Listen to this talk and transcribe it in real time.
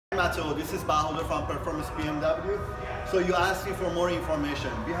Mathew, this is Bahadur from Performance BMW. So you asked me for more information.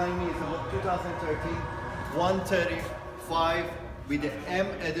 Behind me is a 2013 135 with the M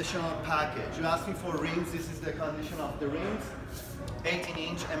additional package. You asked me for rims. This is the condition of the rims.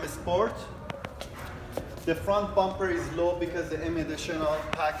 18-inch M Sport. The front bumper is low because the M additional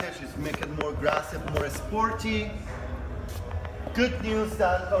package is making it more aggressive, more sporty. Good news,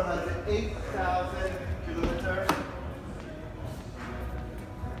 that car has 8,000 kilometers.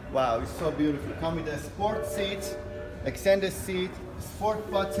 Wow, it's so beautiful. Come with a sport seat, extended seat, sport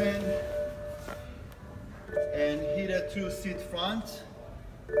button, and heated 2-seat front.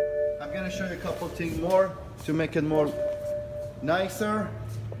 I'm gonna show you a couple things more to make it more nicer.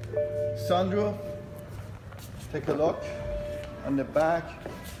 Sunroof. Take a look on the back.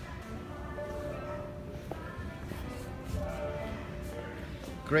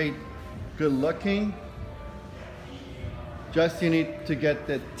 Great, good looking. Just you need to get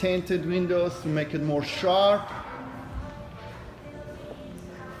the tinted windows to make it more sharp.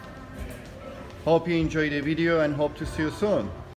 Hope you enjoyed the video and hope to see you soon.